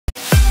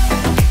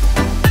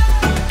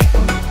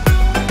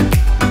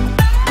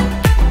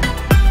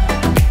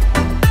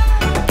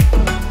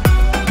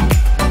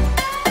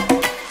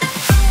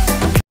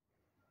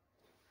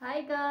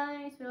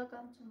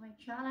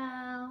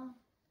channel.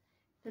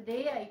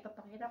 Today ay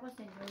ipapakita ko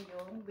sa inyo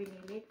yung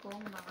binili kong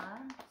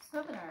mga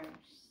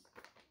souvenirs.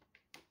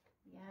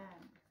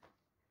 Yan.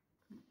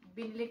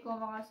 Binili ko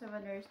mga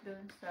souvenirs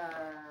dun sa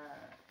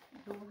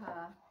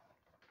Duha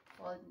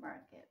Old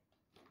Market.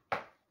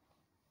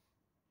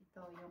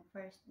 Ito yung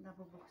first na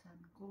bubuksan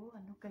ko.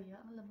 Ano kaya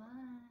ang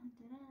laman?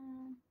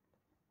 Tadaan!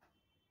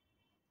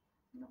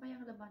 Ano kaya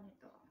ang laman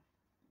nito?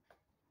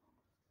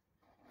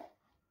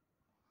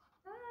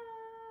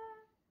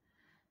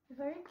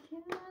 Very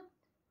cute.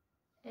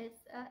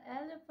 It's an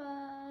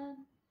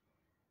elephant.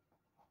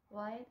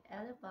 White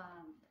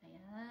elephant.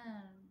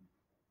 Ayan.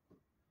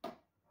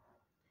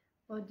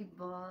 O,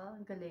 diba?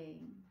 Ang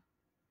galing.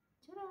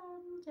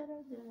 Charan!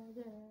 Charan!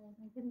 Charan!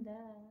 Ang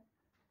ganda.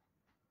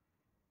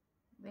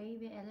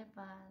 Baby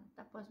elephant.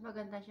 Tapos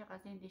maganda siya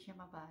kasi hindi siya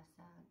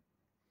mabasag.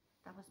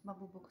 Tapos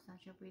mabubuksan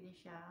siya. Pwede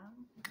siyang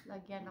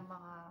lagyan ng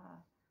mga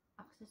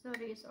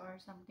accessories or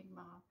something,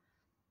 mga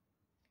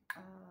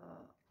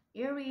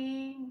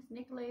earrings,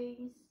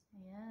 necklace,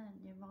 ayan,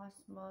 yung mga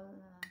small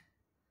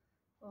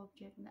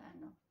object na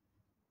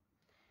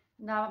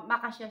na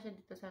makasya siya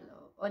dito sa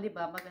loob. O,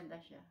 diba?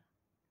 Maganda siya.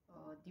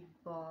 O,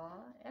 diba?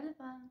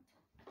 Elephant.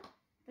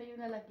 Ito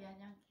yung lalagyan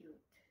niyang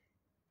cute.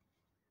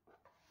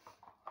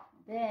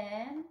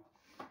 Then,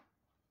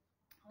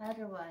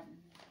 another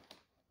one.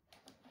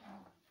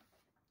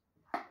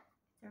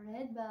 It's a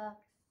red box.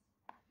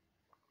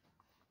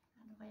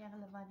 Ano kaya ang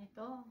laman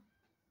nito?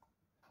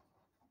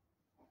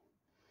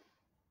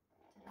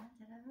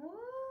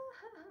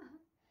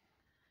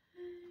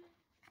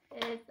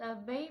 It's a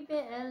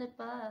baby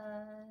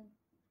elephant.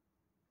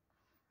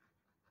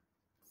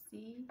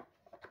 See?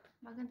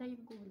 Maganda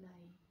yung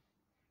kulay.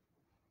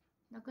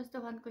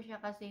 Nagustuhan ko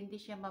siya kasi hindi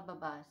siya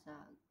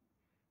mababasag.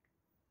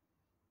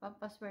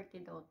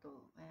 Pampaswerte daw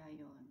to. Kaya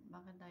yun.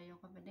 Maganda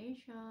yung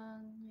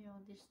combination,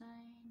 yung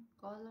design,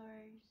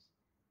 colors.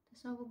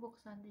 Tapos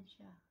mabubuksan din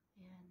siya.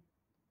 Ayan.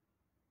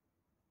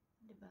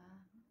 Diba?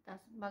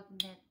 Tapos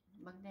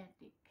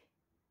magnetic.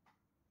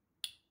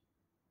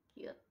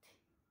 Cute.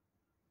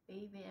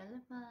 Baby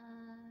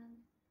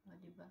elephant. O,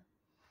 diba?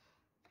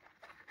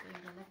 Ito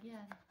yung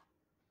lalagyan.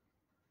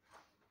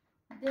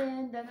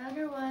 Then, the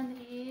other one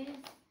is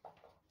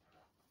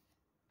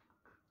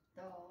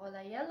ito,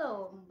 wala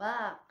yellow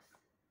box.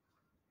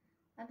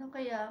 Ano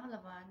kaya ang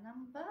laman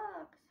ng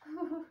box?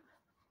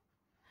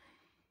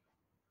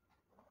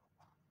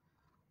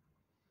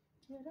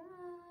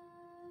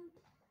 Tcharan!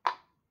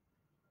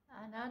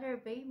 Another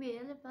baby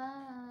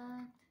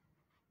elephant.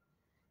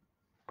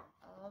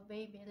 Oh,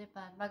 baby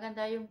elephant.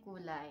 Maganda yung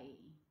kulay.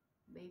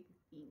 Baby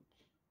pink.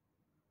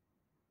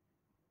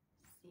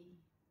 See?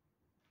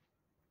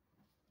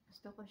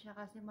 Gusto ko siya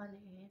kasi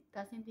maliit.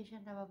 Kasi hindi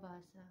siya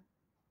nababasa.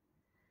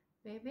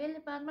 Baby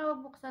elephant,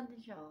 mabubuksan din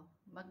siya. Oh.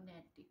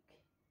 Magnetic.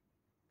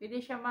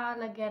 Pwede siya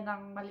malagyan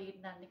ng maliit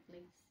na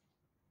necklace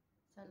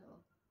sa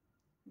loob.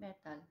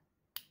 Metal.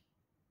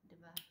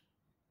 Diba?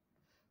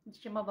 Hindi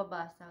siya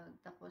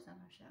mababasag. Tapos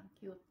ano siya?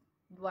 Cute.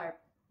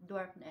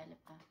 Dwarf na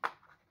elephant.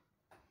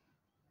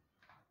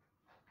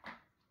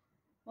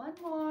 One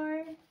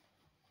more.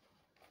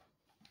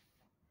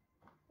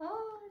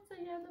 Oh, it's a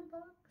yellow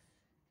box.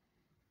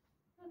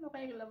 Ano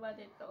kayang laman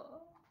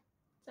nito?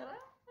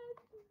 Sarap!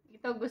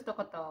 Ito gusto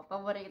ko to.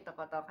 Paborito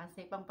ko to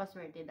kasi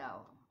pampaswerte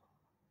daw.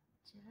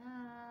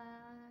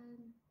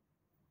 Charan!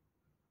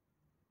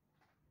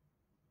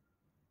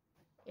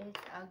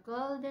 It's a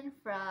golden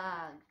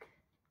frog.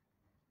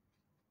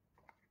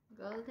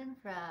 Golden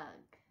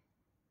frog.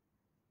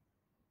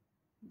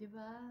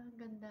 Diba?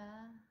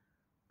 Ganda.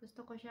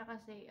 Gusto ko siya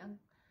kasi ang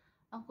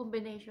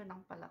combination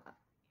ng palaka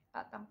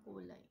at ang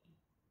kulay.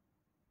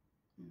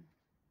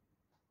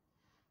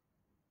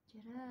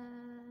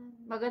 Charan!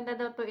 Maganda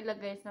daw to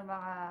ilagay sa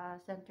mga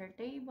center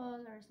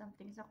table or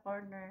something sa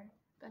corner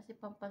kasi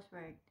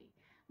pampaswerte.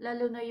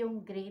 Lalo na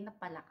yung green na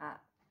palaka.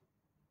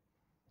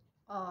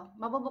 Oh,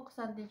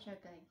 mabubuksan din siya,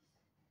 guys.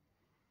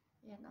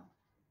 Yan oh.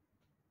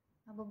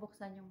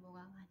 Mabubuksan yung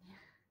bunganga niya.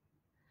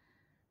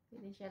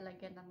 Pwede siya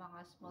lagyan ng mga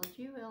small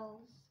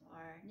jewels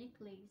or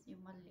necklace,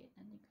 yung maliit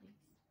na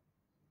necklace.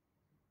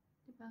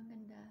 Diba ang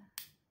ganda?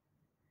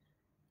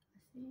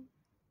 Kasi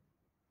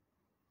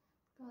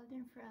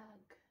golden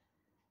frog.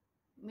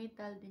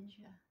 Metal din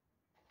siya.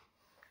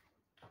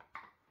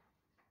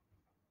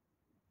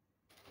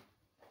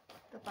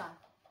 Ito pa.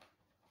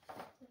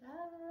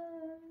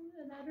 Tadaan!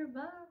 Another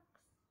box.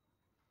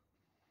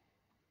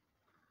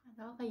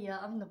 Ano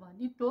kaya ang laman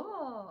nito?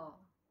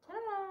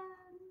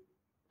 Tadaan!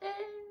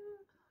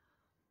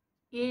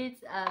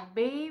 It's a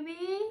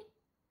baby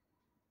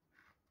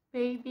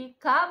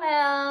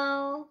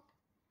camel.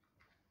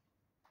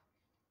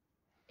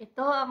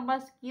 Ito ang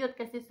mas cute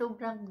kasi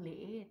sobrang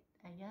liit.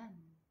 Ayan.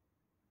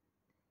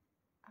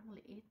 Ang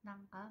liit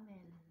ng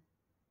camel.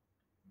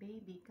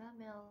 Baby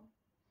camel.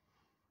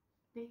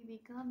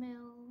 Baby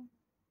camel.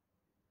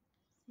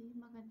 See,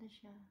 maganda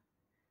siya.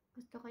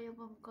 Gusto ko yung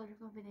color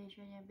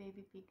combination niya,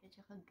 baby pink at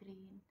saka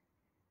green.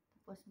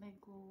 Tapos may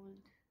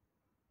gold.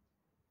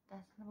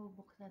 Tapos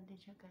nabubuksan din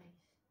siya,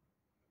 guys.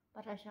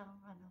 Para siyang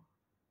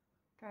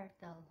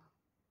Turtle.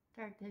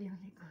 Turtle yung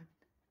likod.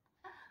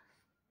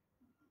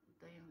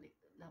 Ito yung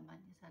laman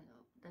niya sa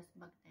loob. Tapos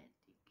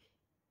magnetic.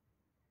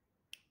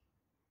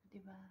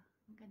 Diba?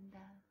 Ang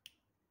ganda.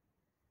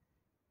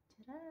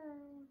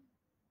 Charan!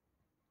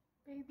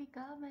 Baby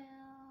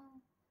camel!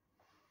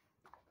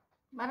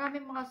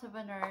 Maraming mga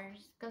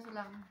souvenirs. Kaso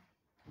lang,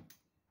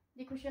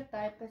 hindi ko siya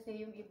type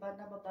kasi yung iba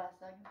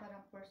nababasag. Yung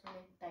parang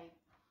porcelain type.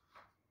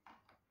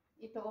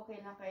 Ito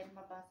okay lang kahit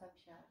mabasag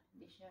siya.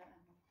 Hindi siya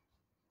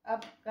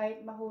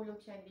kahit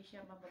mahulog siya, hindi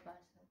siya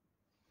mababasag.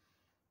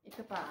 Ito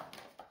pa.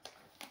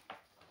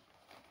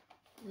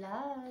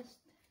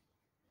 Last.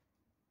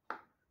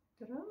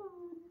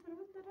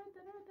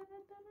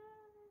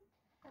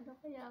 Ano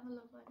kaya ang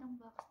laman ng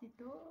box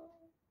nito?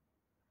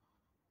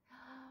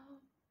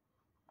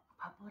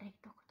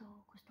 Paborito ko to.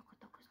 Gusto ko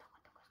to.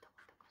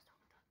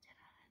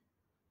 Charan.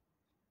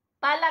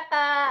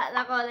 Palaka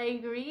na kulay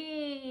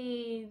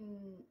green.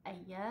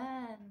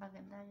 Ayan.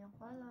 Maganda yung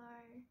color.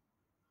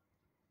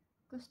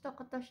 Gusto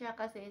ko to siya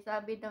kasi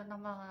sabi daw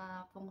ng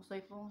mga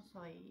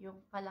pungsoy,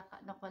 yung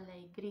palaka na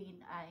kulay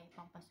green ay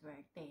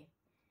pampaswerte.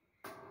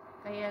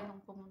 Kaya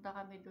nung pumunta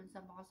kami dun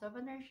sa mga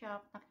souvenir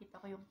shop, nakita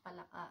ko yung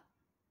palaka.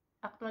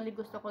 Actually,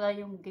 gusto ko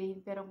lang yung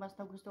green, pero mas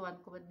nagustuhan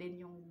ko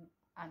din yung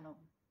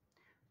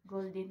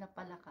golden na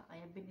palaka.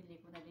 Kaya binili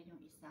ko na din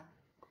yung isa.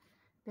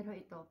 Pero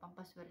ito,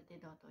 pampaswerte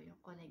daw to,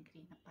 yung kulay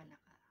green na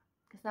palaka.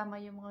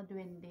 Kasama yung mga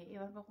duwende.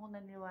 Ewan ko kung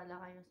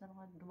naniwala kayo sa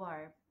mga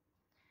dwarf.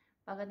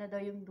 Paganda daw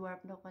yung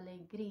dwarf na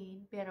kulay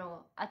green,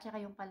 pero, at saka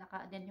yung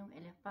palaka, din yung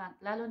elephant.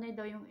 Lalo na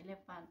daw yung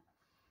elephant.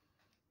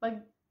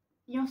 Pag,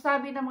 yung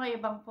sabi ng mga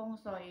ibang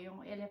pungsoy,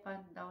 yung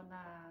elephant daw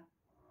na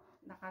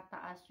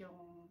nakataas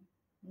yung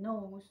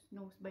nose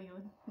ba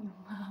yun? Yung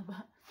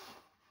mahaba.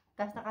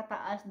 Tapos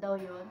nakataas daw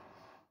yun.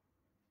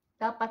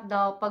 Dapat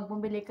daw, pag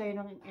bumili kayo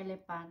ng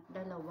elephant,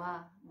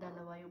 dalawa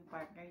yung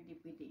partner, hindi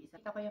pwede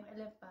isa. Kita ko yung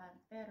elephant,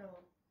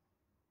 pero,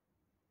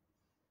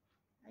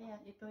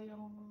 ayan, ito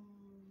yung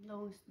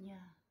nose niya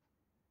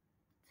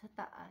sa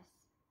taas.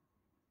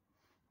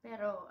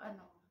 Pero,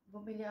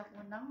 bumili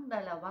ako ng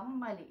dalawang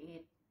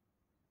maliit.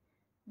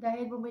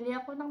 Dahil bumili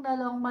ako ng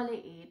dalawang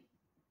maliit,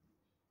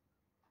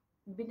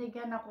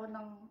 binigyan ako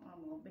ng,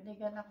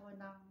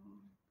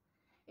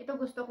 ito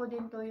gusto ko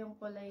din to yung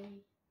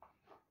kulay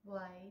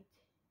white.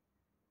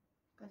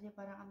 Kasi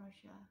parang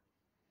siya,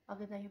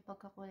 paganda yung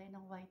pagkakulay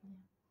ng white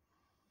niya.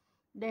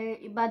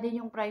 Dahil iba din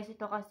yung price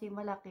ito kasi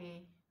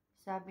malaki.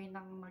 Sabi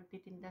ng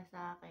magtitinda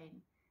sa akin,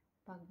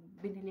 pag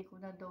binili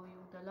ko na daw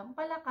yung dalawang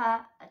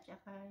palaka at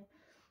saka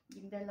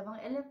yung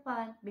dalawang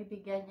elephant,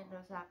 bibigyan niya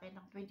daw sa akin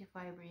ng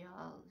 25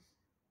 reals.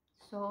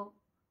 So,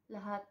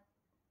 lahat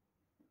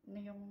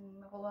na yung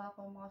nakuha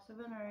ko mga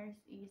souvenirs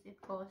is it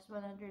costs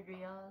 100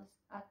 reals.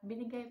 At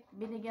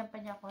binigyan pa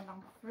niya ako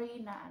ng free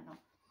na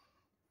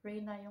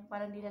yung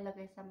parang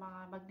nilalagay sa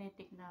mga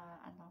magnetic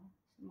na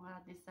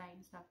mga design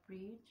sa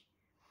fridge.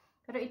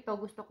 Pero ito,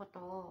 gusto ko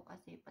to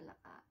kasi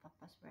palaka,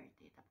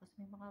 pampaswerte. Tapos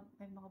may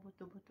mga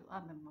buto-buto.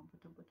 May mga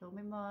buto-buto.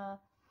 May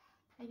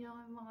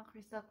mga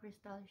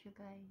crystal siya,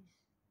 guys.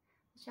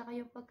 At saka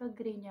yung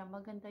pagka-green niya,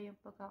 maganda yung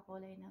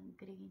pagkakulay ng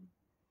green.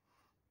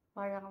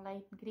 Parang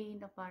light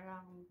green na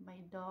parang may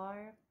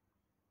dark.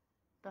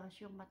 Tapos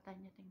yung mata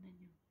niya, tingnan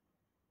nyo.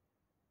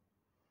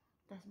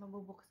 Tapos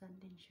mabubuksan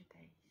din siya,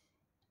 guys.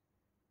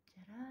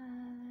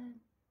 Charan!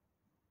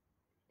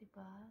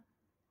 Diba?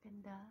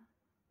 Ganda.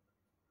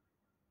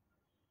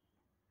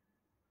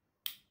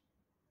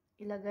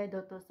 Ilagay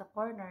daw to sa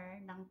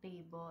corner ng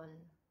table.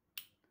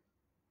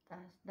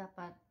 Tapos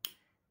dapat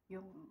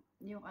yung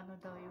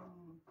daw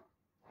yung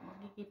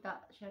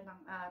makikita siya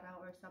ng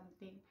araw or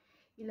something.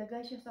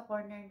 Ilagay siya sa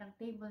corner ng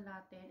table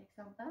natin.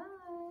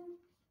 Example,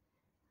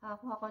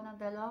 hakuha ko ng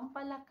dalawang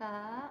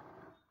palaka,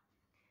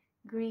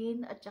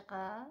 green at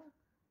saka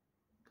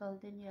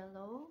golden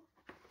yellow.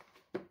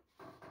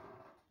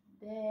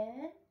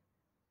 Then,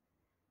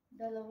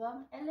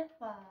 dalawang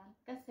elephant.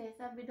 Kasi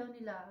sabi daw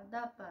nila,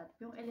 dapat,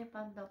 yung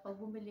elephant daw, pag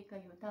bumili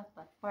kayo,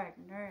 dapat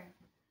partner.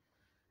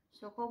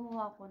 So,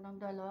 kumuha ko ng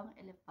dalawang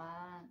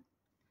elephant.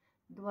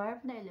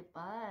 Dwarf na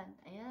elephant.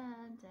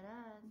 Ayan,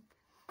 charan.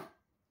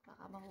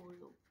 Baka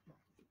mahulog.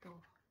 Ito,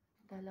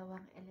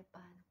 dalawang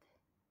elephant.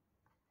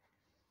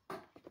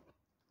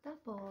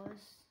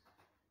 Tapos,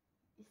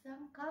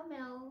 isang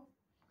camel.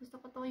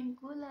 Gusto ko to yung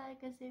kulay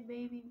kasi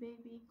baby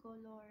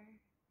color.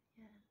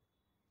 Ayan.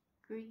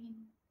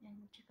 Green.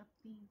 Yan, tsaka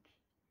pink.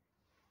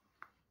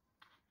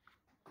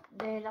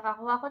 Dahil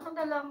nakakuha ko ng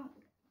dalawang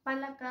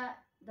palaka,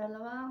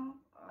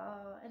 dalawang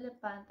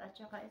elephant at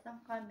saka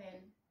isang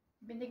camel.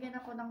 Binigyan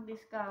ako ng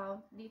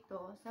discount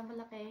dito sa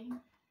malaking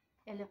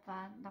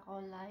elephant na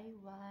kulay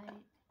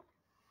white.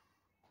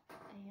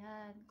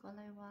 Ayan,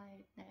 kulay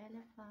white na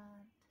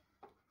elephant.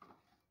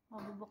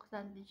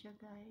 Mabubuksan din siya,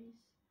 guys.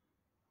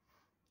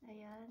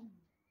 Ayan.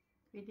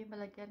 Pwede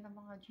malagyan ng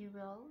mga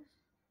jewels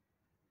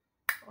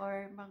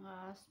or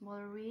mga small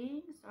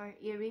rings or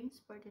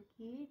earrings for the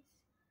kids.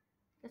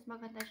 Tapos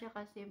maganda siya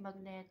kasi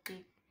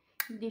magnetic.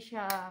 Hindi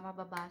siya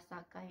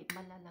mababasag kahit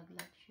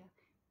malalaglag siya.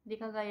 Hindi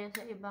kagaya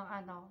sa ibang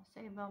sa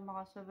ibang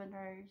mga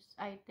souvenirs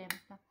items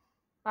na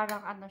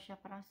parang siya,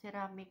 parang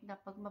ceramic na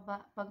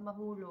pag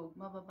mahulog,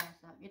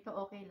 mababasag. Ito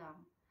okay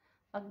lang.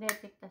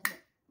 Magnetic tas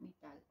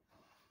metal.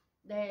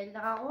 Dahil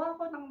nakakuha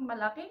ko ng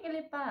malaking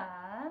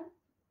elephant,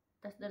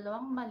 tas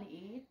dalawang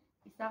maliit,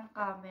 isang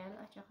camel,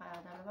 at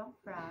saka dalawang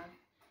frog.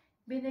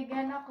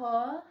 Binigyan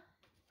ako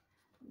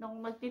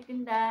nung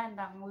magtitinda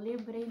ng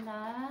libre na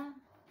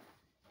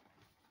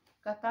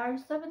Qatar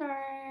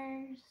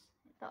souvenirs.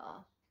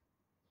 Ito,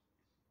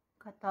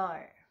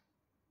 Qatar.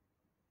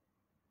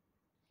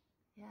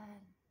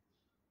 Yan.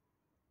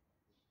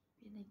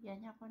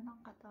 Binigyan niya ako ng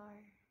Qatar.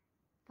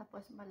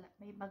 Tapos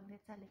may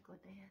magnet sa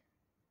likod. Ayan.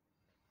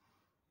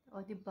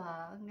 O,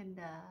 diba? Ang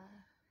ganda.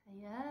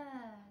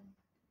 Ayan.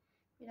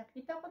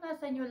 Pinakita ko na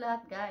sa inyo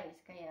lahat, guys.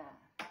 Kaya,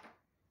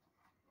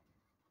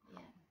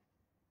 ayan.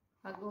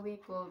 Pag-uwi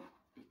ko,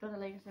 ito na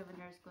lang yung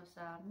souvenirs ko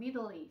sa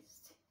Middle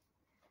East.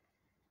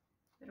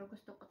 Pero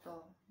gusto ko to.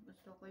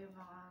 Gusto ko yung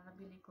mga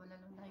nabili ko,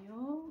 lalo na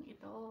yung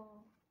ito.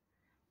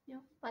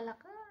 Yung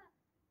palaka.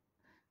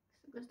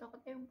 Gusto ko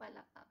to yung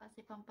palaka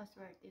kasi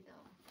pampaswerte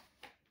daw.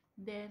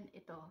 Then,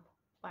 ito.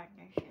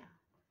 Partner siya.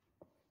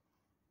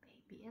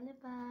 Baby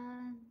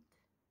elephant.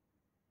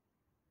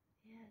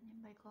 Ayan,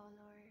 yung by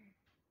color.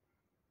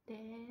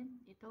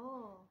 Then, ito.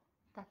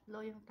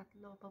 Yung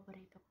tatlo.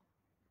 Paborito ko.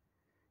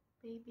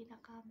 Baby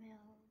na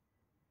camel.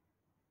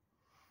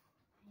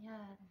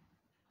 Ayan.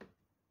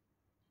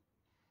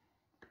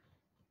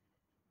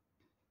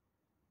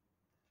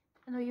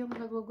 Ano yung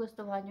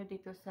nagugustuhan nyo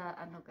dito sa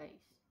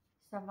guys?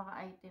 Sa mga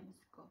items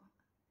ko.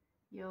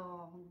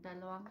 Yung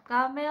dalawang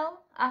camel.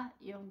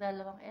 Yung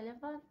dalawang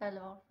elephant.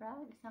 Dalawang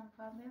frog. Isang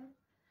camel.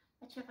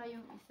 At saka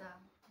yung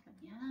isang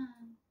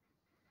ganyan.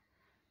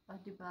 O,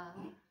 diba?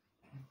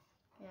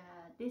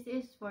 Yeah, this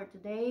is for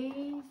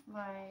today's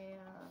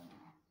my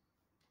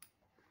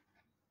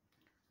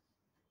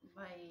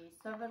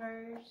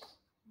souvenirs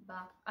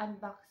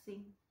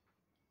unboxing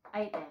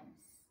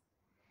items.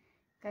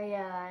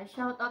 Kaya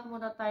shout out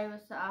muna tayo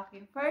sa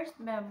aking first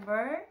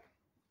member,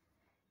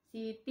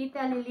 si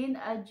Tita Lilin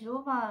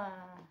Ajuma.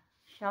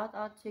 Shout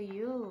out to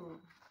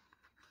you.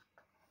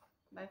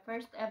 My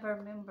first ever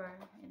member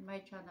in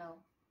my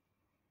channel.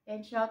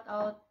 And shout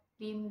out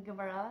Team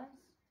Gumaras,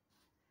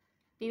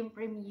 Team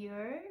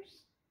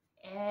Premiers,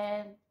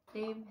 and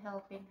Team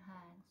Helping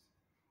Hands.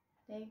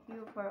 Thank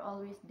you for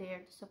always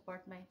there to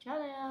support my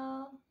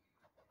channel.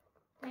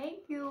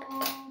 Thank you.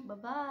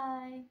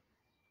 Bye-bye.